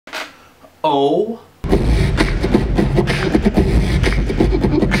Oh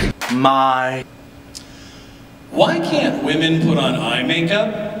my. Why can't women put on eye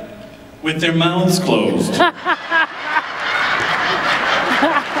makeup with their mouths closed?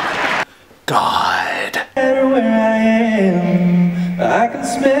 God. Where I am, I can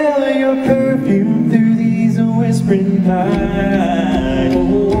smell your perfume through these whispering pines.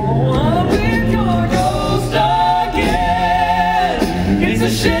 Oh, I'm with your ghost again. It's a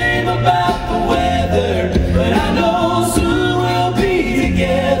shame about the weather, but I know soon we'll be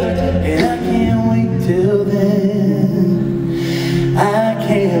together. And I can't wait till then. I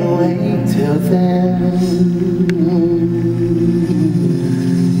can't wait till then.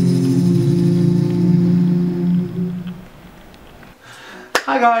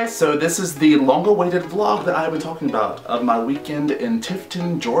 Hi guys, so this is the long-awaited vlog that I've been talking about of my weekend in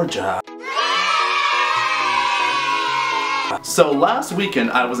Tifton, Georgia. So last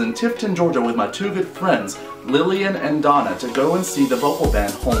weekend I was in Tifton, Georgia with my two good friends, Lillian and Donna, to go and see the vocal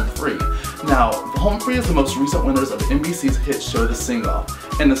band Home Free. Now, Home Free is the most recent winners of NBC's hit show The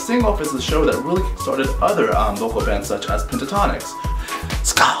Sing-Off, and The Sing-Off is the show that really started other vocal bands such as Pentatonics.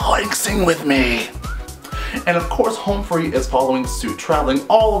 Scott Hoying, sing with me! And of course, Home Free is following suit, traveling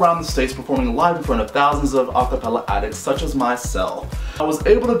all around the states, performing live in front of thousands of a cappella addicts such as myself. I was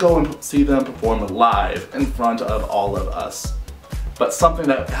able to go and see them perform live in front of all of us. But something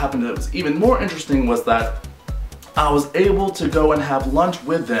that happened that was even more interesting was that I was able to go and have lunch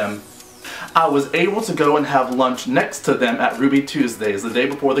with them. I was able to go and have lunch next to them at Ruby Tuesdays the day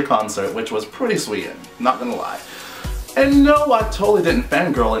before the concert, which was pretty sweet, not gonna lie. And no, I totally didn't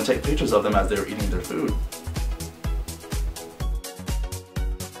fangirl and take pictures of them as they were eating their food.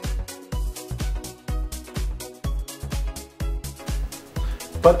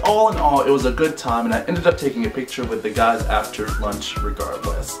 But all in all, it was a good time, and I ended up taking a picture with the guys after lunch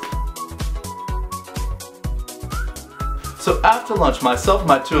regardless. So after lunch, myself and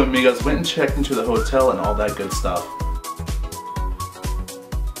my two amigas went and checked into the hotel and all that good stuff.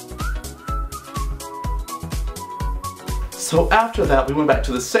 So after that, we went back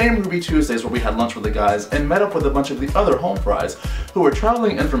to the same Ruby Tuesdays where we had lunch with the guys and met up with a bunch of the other home fries who were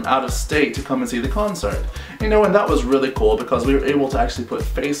traveling in from out of state to come and see the concert. You know, and that was really cool because we were able to actually put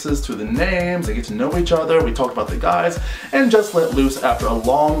faces to the names and get to know each other. We talked about the guys and just let loose after a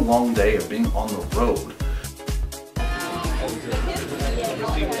long, long day of being on the road.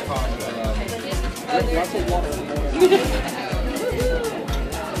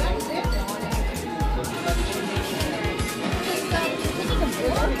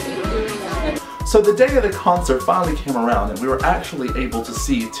 So the day of the concert finally came around and we were actually able to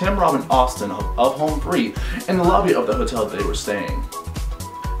see Tim, Rob, and Austin of Home Free in the lobby of the hotel they were staying.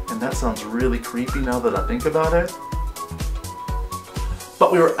 And that sounds really creepy now that I think about it.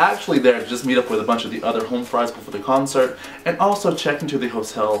 But we were actually there to just meet up with a bunch of the other home fries before the concert and also check into the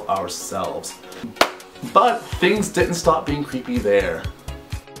hotel ourselves. But things didn't stop being creepy there.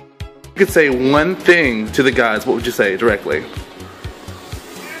 You could say one thing to the guys, what would you say directly?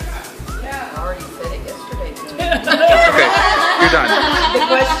 Okay, you're done. The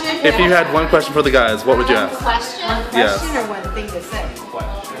question? If you had one question for the guys, what would you ask? Question? Yes. Question or one thing to say?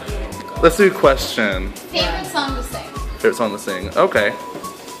 Let's do a question. Favorite song to sing? Favorite song to sing. Okay. You're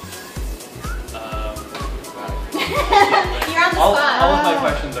on the All spot. of my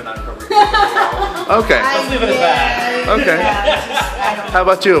questions are not appropriate. Okay. Let's leave it at that. Okay. How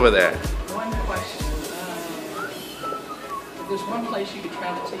about you over there? One question. If there's one place you could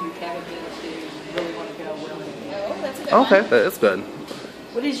travel to you haven't been to, you really want to go, where would it be? Oh, that's a good Okay, one. that's good.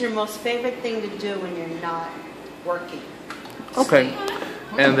 What is your most favorite thing to do when you're not working? Okay.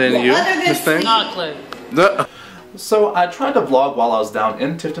 And then you, Other than Miss Thing? Not a clue. So I tried to vlog while I was down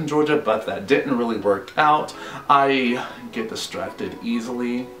in Tifton, Georgia, but that didn't really work out. I get distracted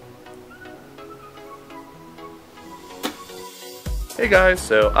easily. Hey guys,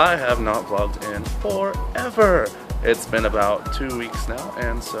 so I have not vlogged in forever. It's been about 2 weeks now,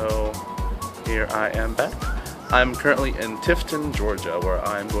 and so here I am back. I'm currently in Tifton, Georgia, where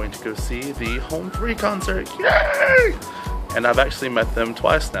I'm going to go see the Home Free concert. Yay! And I've actually met them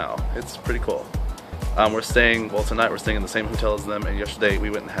twice now. It's pretty cool. We're staying, well tonight we're staying in the same hotel as them, and yesterday we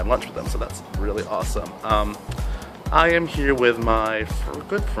went and had lunch with them, so that's really awesome. I am here with my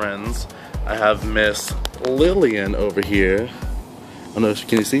good friends. I have Miss Lillian over here. I don't know,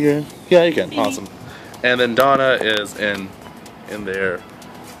 can you see her? Yeah, you can, awesome. And then Donna is in there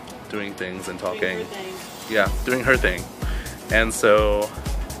doing things and talking. Yeah, doing her thing. And so,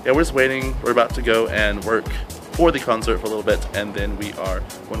 yeah, we're just waiting. We're about to go and work for the concert for a little bit, and then we are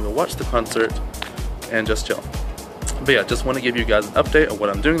going to watch the concert and just chill. But But yeah, just want to give you guys an update of what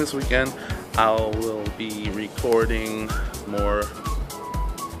I'm doing this weekend. I will be recording more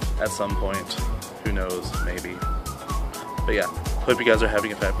at some point. Who knows, maybe. But yeah, hope you guys are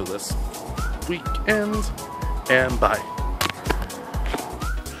having a fabulous weekend, and bye.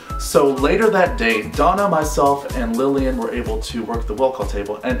 So later that day, Donna, myself, and Lillian were able to work the will call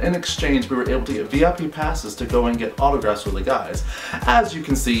table, and in exchange we were able to get VIP passes to go and get autographs for the guys, as you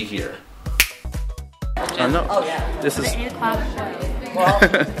can see here. No, this is...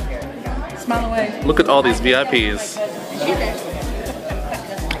 Smile away. Look at all these VIPs.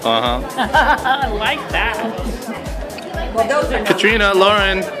 I like that. Well, those are Katrina,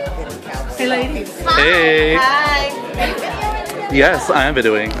 Lauren. Hey, ladies. Hey. Hi. Yes, I am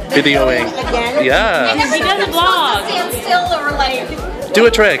videoing. Again? Yeah. He does a vlog. Stand still or like... Do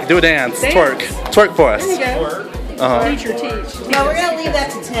a trick. Do a dance. Twerk. Twerk for us. There you go. Teach or teach. No, we're going to leave that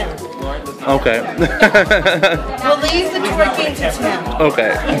to Tim. Okay. We'll leave the twerking to Tim.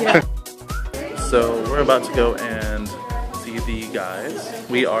 Okay. So we're about to go and see the guys.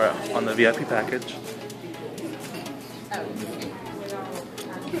 We are on the VIP package.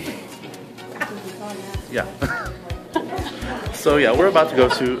 Yeah. So yeah, we're about to go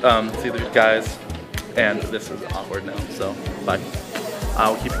to see the guys, and this is awkward now. So bye.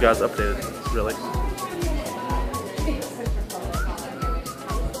 I'll keep you guys updated. Really.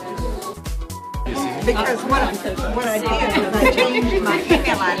 You see? Because what I did was I changed my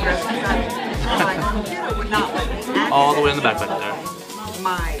email address because my computer would not let me access All the way in the back there.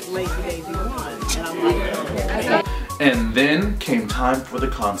 my Lady Daisy one. And I'm like, okay. And then came time for the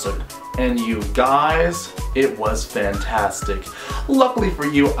concert. And you guys, it was fantastic. Luckily for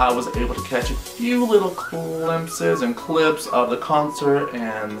you, I was able to catch a few little glimpses and clips of the concert,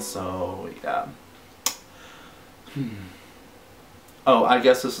 and so, yeah. Oh, I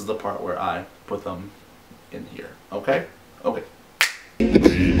guess this is the part where I put them in here, okay? Okay.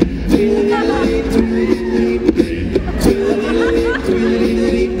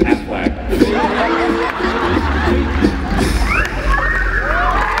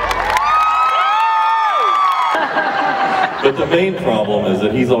 But the main problem is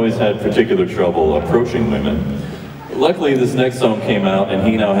that he's always had particular trouble approaching women. Luckily, this next song came out, and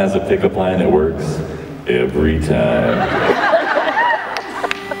he now has a pickup line that works every time.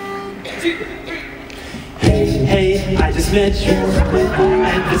 Hey, I just met you,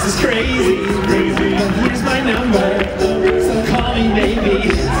 and this is crazy. Here's my number, so call me maybe.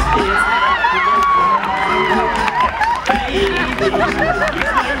 Here's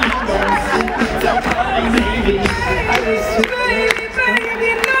my number, so call me maybe.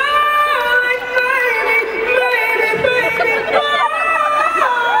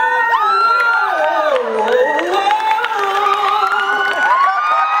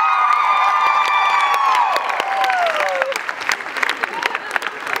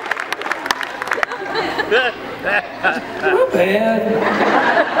 Not bad.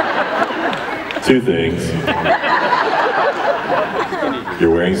 Two things.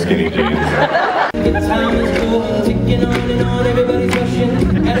 You're wearing skinny jeans. Time is cool, ticking on and on, everybody's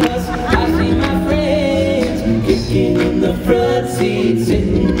rushing at us. I see my friends kicking in the front seat,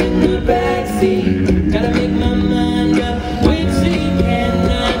 sitting in the back seat. Gotta make my mind up, which seat can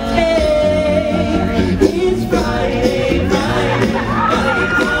I take? It's Friday, gotta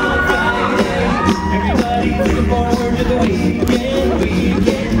get down Friday. Everybody's looking forward to the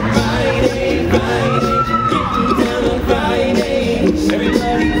weekend, Friday, getting down on Friday.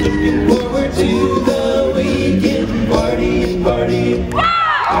 Everybody's looking forward to the weekend, partying, partying,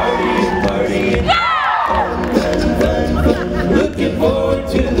 fun, looking forward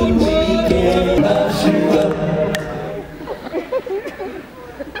to the weekend, hush you up.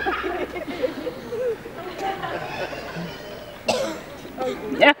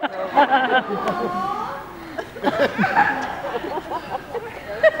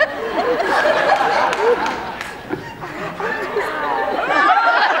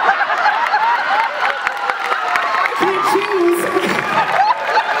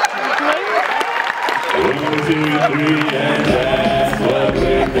 One, two, three, and that's what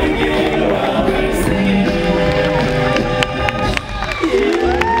we're thinking while we're singing.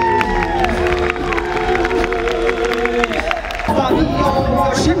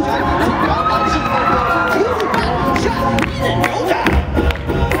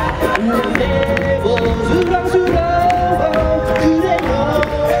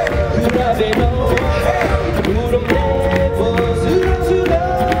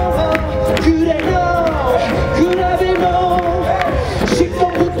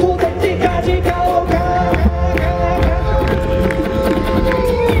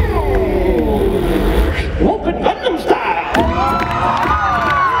 Open Gangnam Style!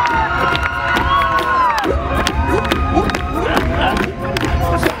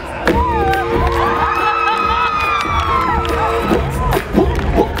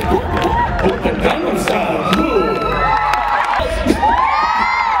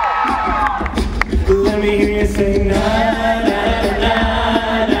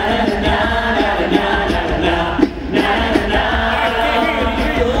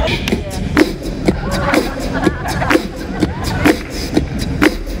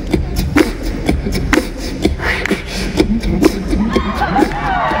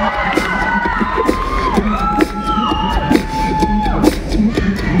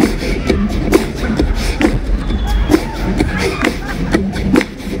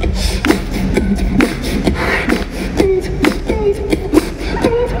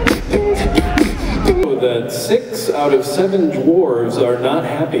 out of 7 dwarves are not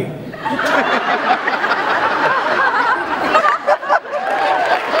happy.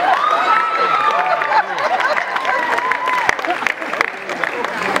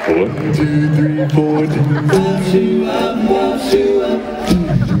 One, two, three, 4. 5 shoe up, 5 shoe up,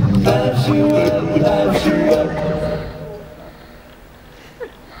 5 shoe up, 5 shoe up.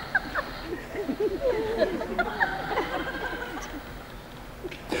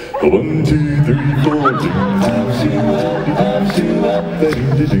 One, two, three, 4. 5 shoe up, 5 shoe up,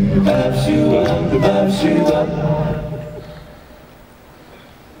 5 shoe up, 5 shoe up.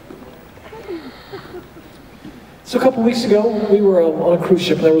 So a couple weeks ago, we were on a cruise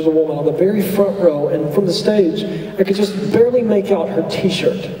ship, and there was a woman on the very front row, and from the stage, I could just barely make out her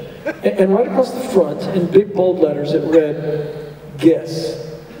t-shirt. And right across the front, in big bold letters, it read, "Guess."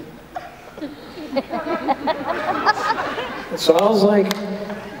 So I was like,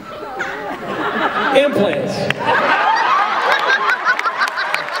 implants.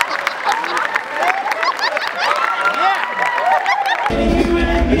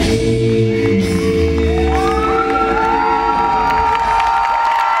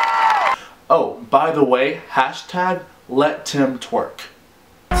 Oh, by the way, hashtag let Tim twerk.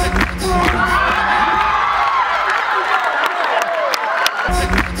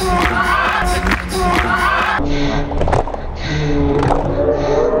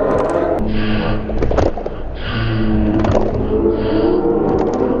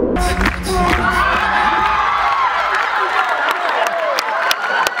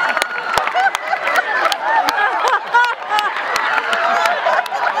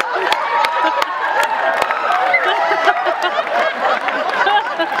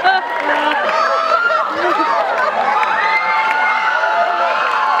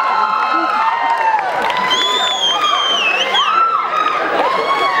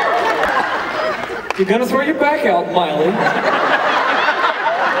 You're gonna throw your back out, Miley.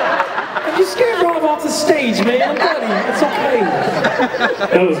 And you scared Rob off the stage, man. Buddy, it's okay.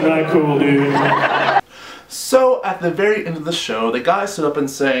 That was not cool, dude. So, at the very end of the show, the guy stood up and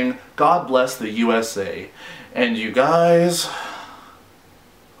sang, "God bless the USA." And you guys...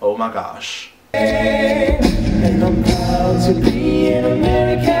 oh my gosh. And I'm proud to be an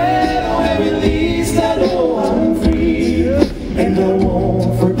American, or at least I know I'm free, and I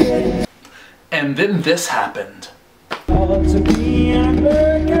won't forget. And then this happened. Proud to be an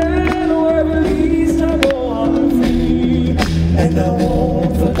American, or at least I know I'm free, and I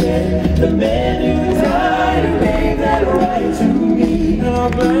won't forget the man who died and gave that right to me. And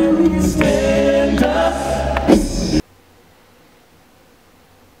I'll gladly stand up.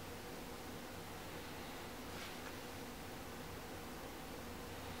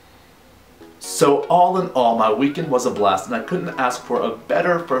 So all in all, my weekend was a blast and I couldn't ask for a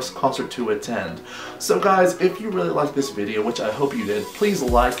better first concert to attend. So guys, if you really liked this video, which I hope you did, please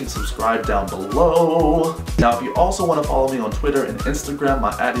like and subscribe down below. Now if you also want to follow me on Twitter and Instagram,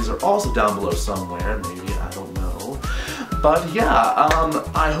 my addies are also down below somewhere, maybe, I don't know. But yeah,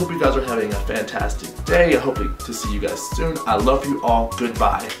 I hope you guys are having a fantastic day. I hope to see you guys soon. I love you all.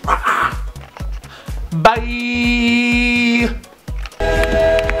 Goodbye. Bye!